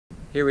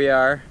Here we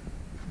are,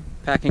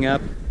 packing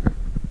up.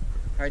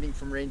 Hiding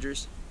from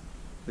rangers.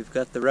 We've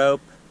got the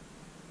rope,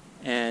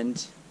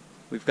 and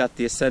we've got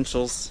the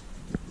essentials.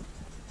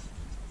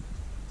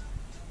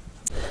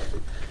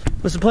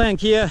 What's the plan,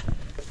 Kia?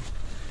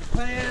 The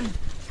plan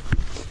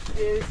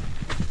is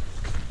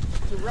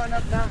to run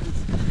up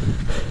mountains.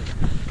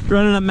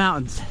 Running up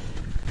mountains.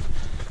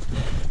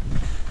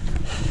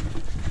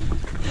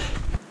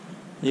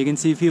 You can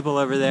see people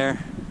over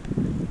there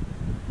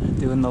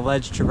doing the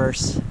ledge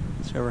traverse.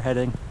 That's where we're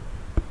heading.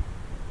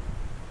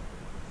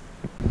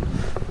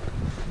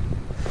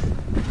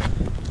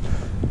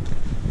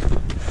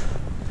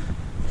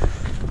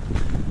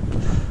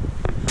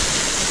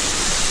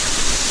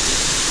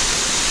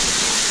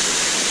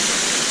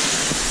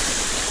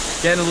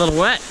 Getting a little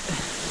wet.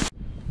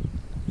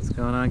 What's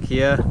going on,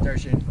 Kia?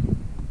 Darshan,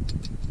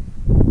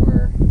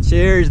 we're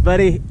Cheers,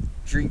 buddy.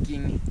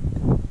 drinking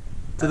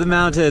To the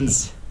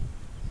mountains.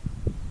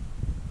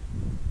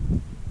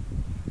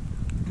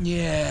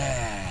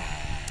 Yeah.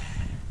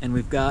 And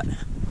we've got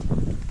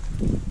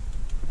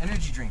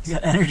Energy drinks.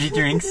 energy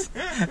drinks.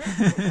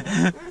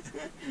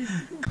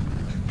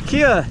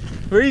 Kia,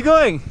 where are you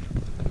going?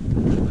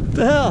 What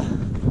the hell?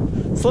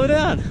 Slow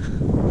down.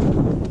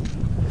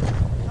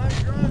 I'm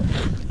drunk.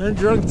 I'm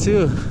drunk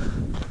too.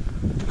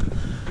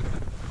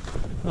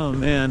 Oh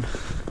man.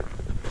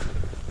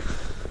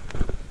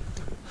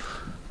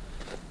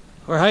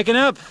 We're hiking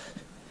up.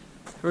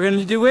 We're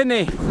gonna do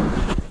Whitney.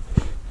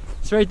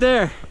 It's right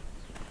there.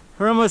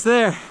 We're almost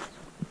there.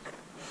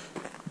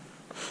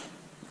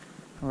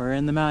 We're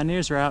in the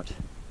Mountaineer's route.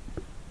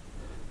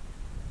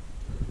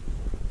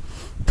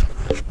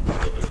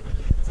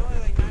 It's only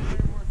like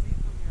 900 more feet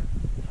from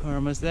here. We're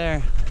almost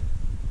there.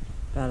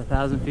 About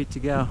 1,000 feet to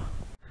go.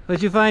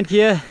 What'd you find,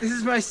 Kia? This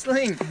is my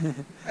sling.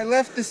 I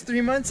left this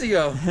 3 months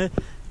ago.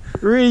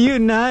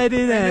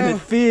 Reunited and know,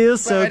 it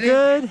feels so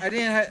good. I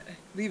didn't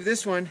leave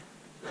this one.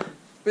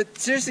 But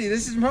seriously,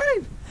 this is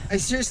mine. I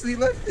seriously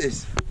left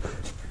this.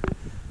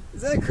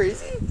 Is that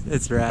crazy?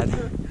 It's rad.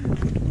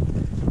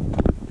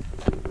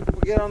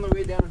 We'll get on the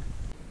way down.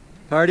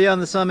 Party on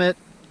the summit.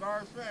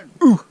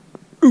 Ooh,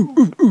 ooh,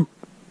 ooh, ooh.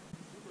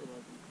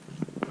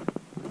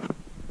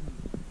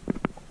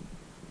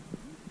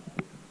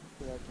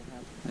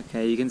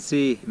 Okay, you can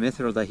see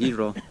Mithril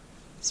Dihedral.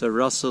 So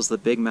Russell's the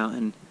big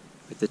mountain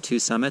with the two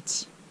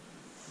summits,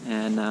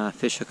 and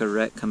Fishhook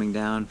Arret coming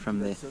down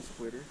from the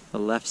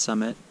left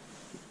summit.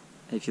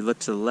 If you look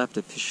to the left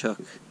of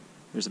Fishhook,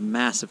 there's a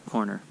massive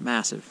corner,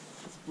 massive.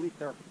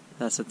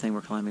 That's the thing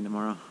we're climbing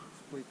tomorrow.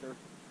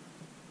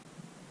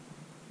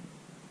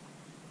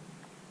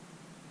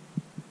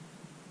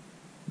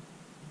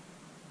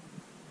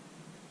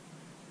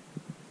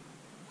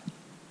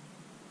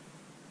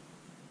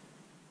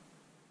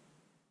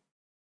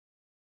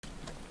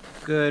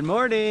 Good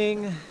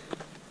morning.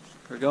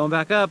 We're going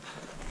back up.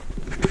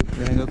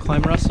 We're gonna go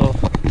climb Russell.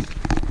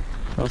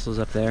 Russell's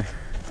up there.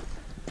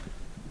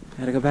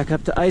 Gotta go back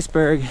up to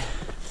Iceberg.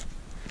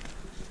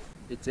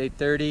 It's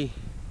 8:30.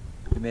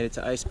 We made it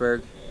to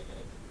Iceberg,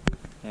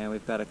 and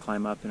we've got to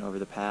climb up and over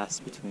the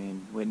pass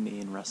between Whitney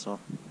and Russell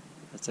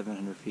at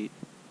 700 feet.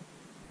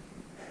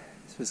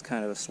 This was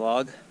kind of a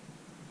slog,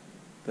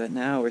 but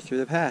now we're through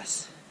the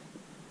pass.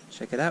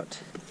 Check it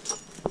out.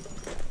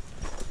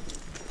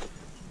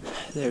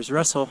 There's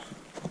Russell.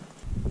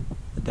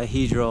 The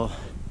Dihedral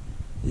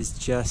is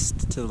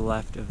just to the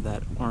left of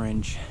that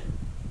orange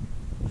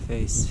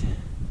face.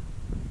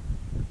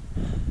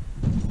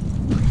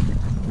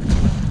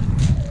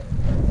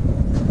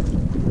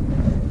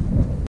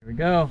 Here we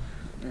go.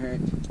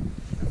 Alright.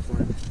 Have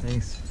fun.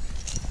 Thanks.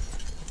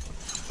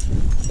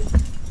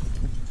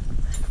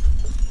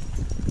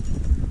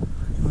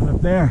 Going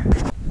up there.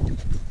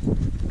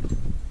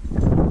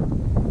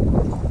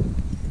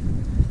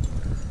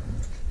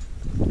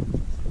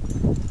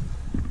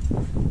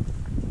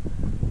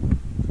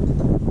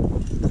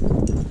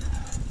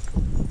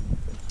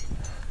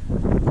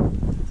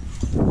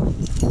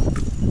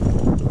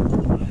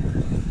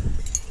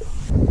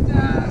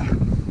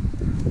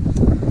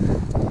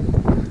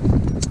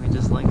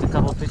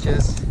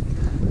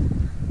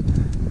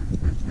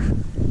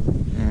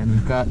 And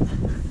we've got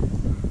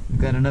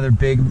another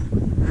big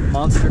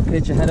monster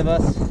pitch ahead of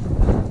us. You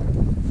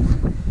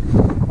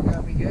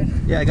got me good?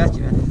 Yeah, I got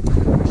you, man.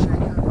 Where should I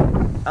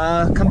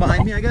come? Come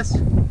behind me, I guess.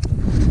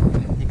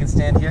 You can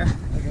stand here.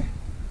 Okay.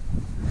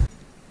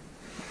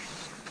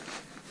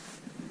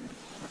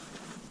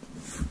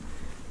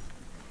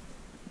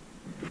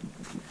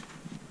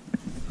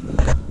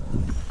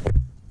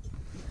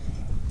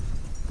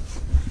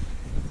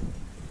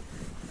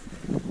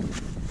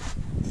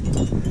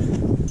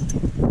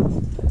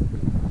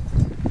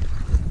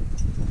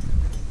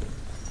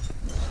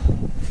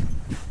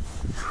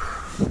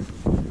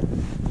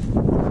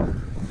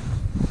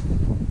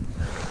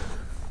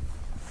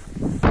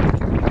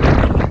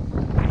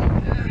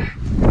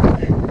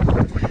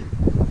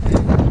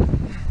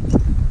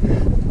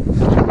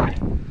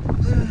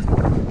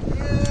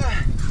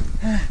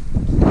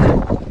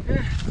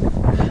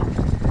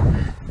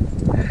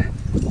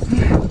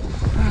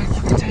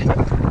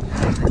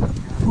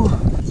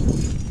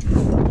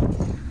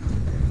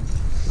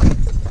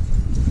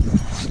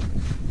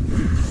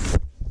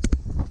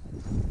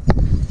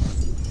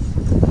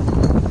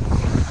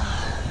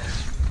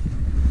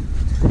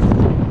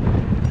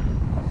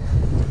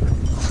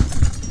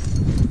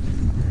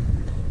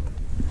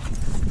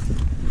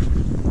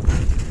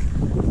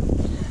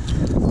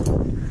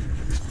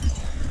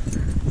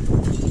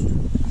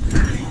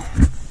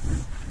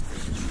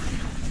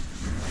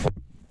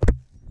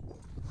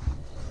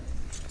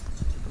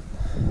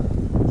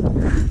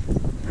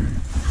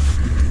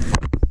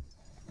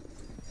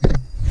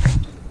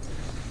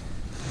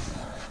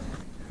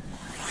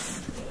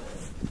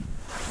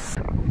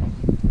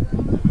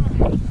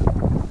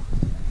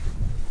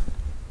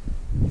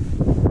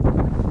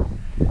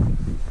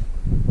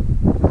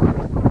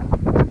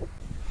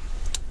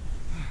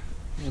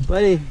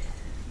 Buddy.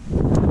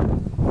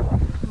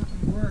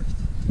 Fucking worked.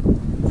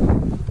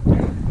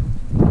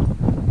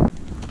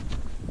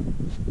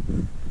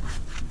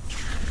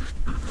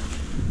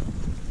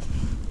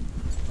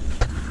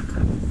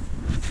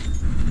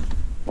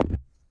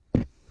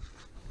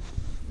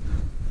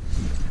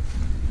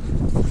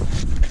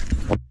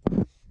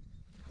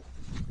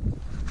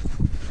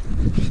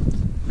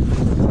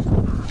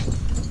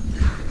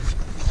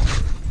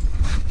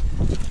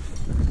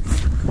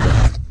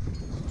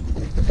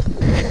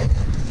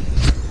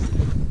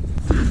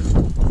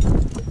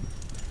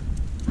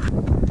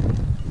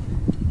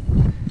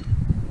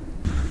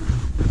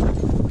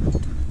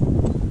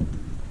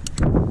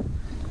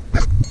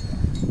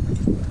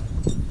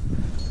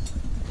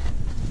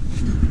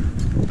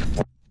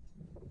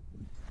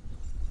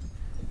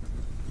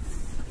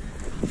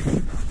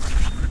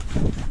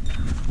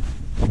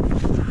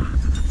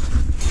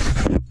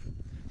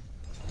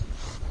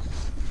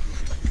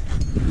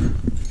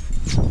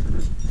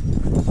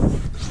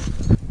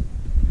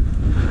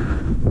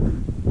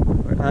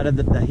 Out of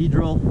the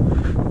Dihedral,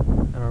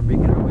 and we're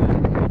making our way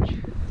up the ridge.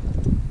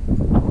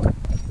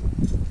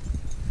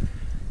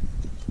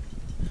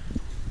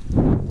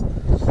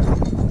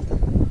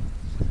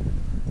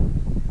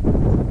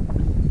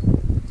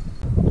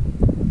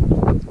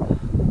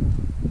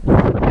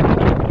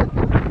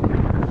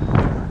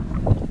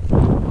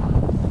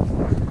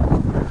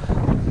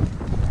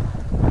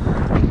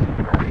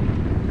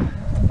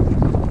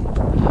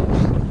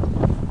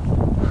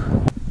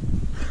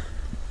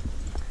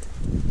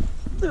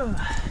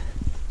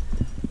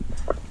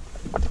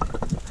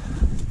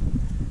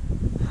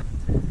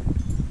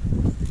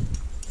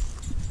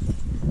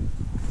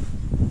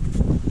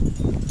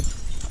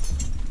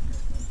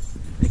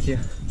 Thank you.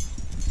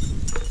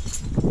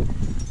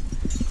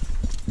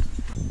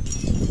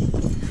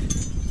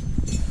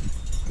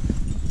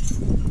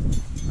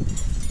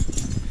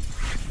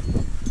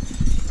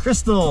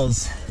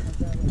 Crystals.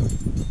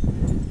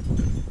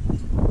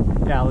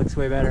 Yeah, it looks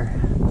way better.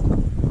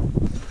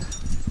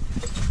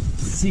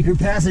 Secret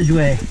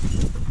passageway.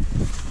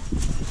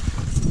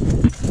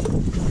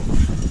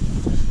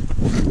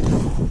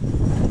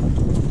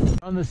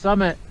 On the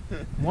summit,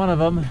 one of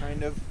them.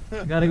 Kind of.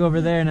 Gotta go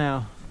over there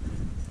now.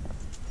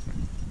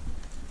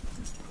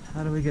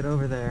 How do we get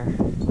over there?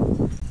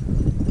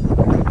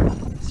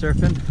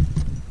 Surfing?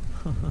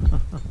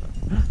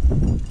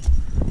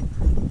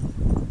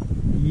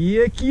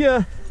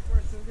 Yeah.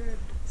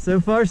 So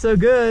far so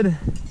good.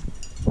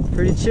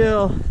 Pretty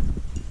chill.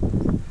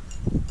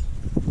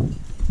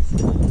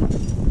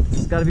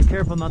 Just gotta be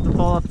careful not to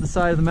fall off the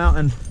side of the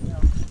mountain.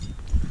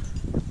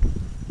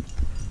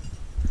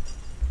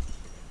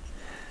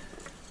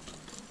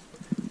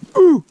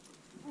 Ooh!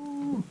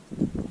 Ooh!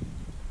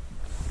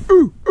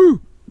 Ooh!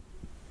 Ooh!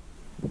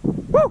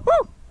 Woo! Woo!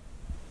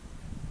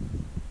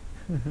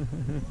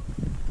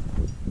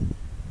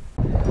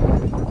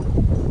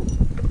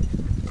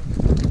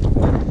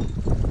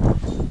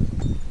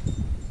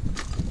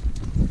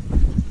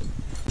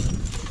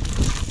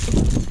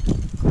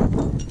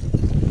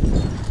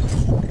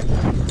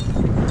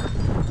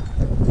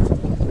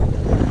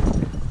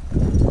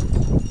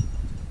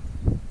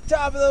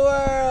 Top of the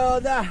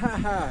world!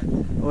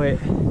 Wait,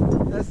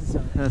 That's the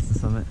summit. that's the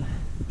summit.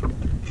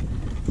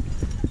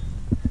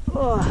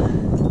 Oh.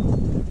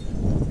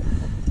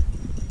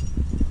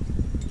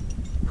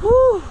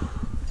 Whew.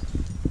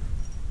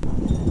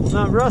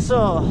 Mount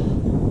Russell,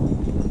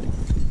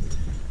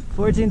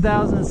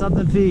 14,000 and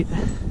something feet.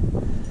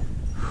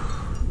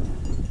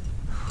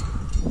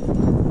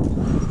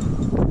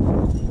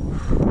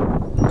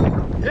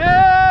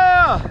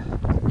 Yeah!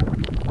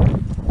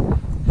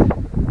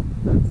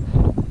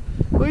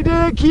 We did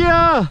it,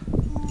 Kia!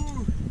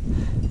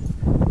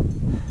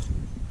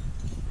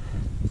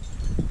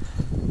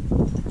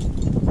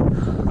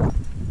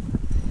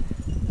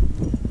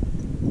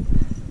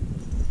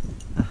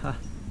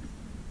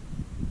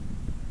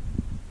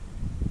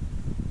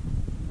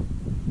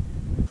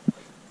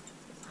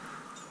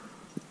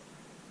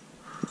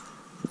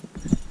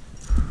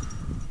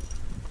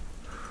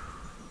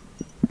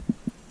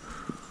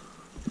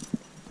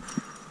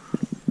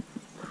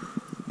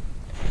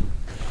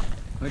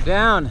 We're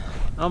down,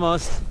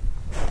 almost.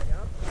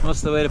 Most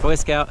of the way to Boy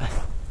Scout.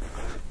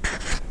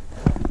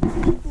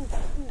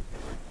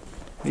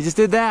 We just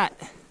did that.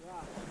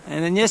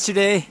 And then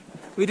yesterday,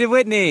 we did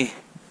Whitney.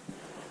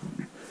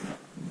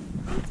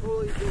 We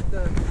totally did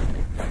the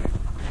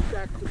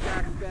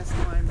back-to-back best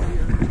times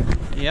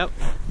here. Yep.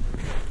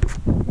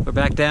 We're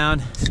back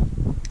down.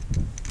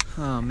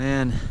 Oh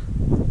man.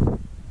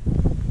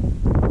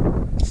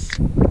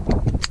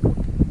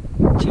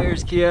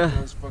 Cheers, Kia.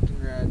 That was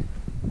fucking rad.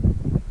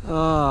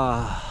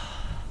 Oh.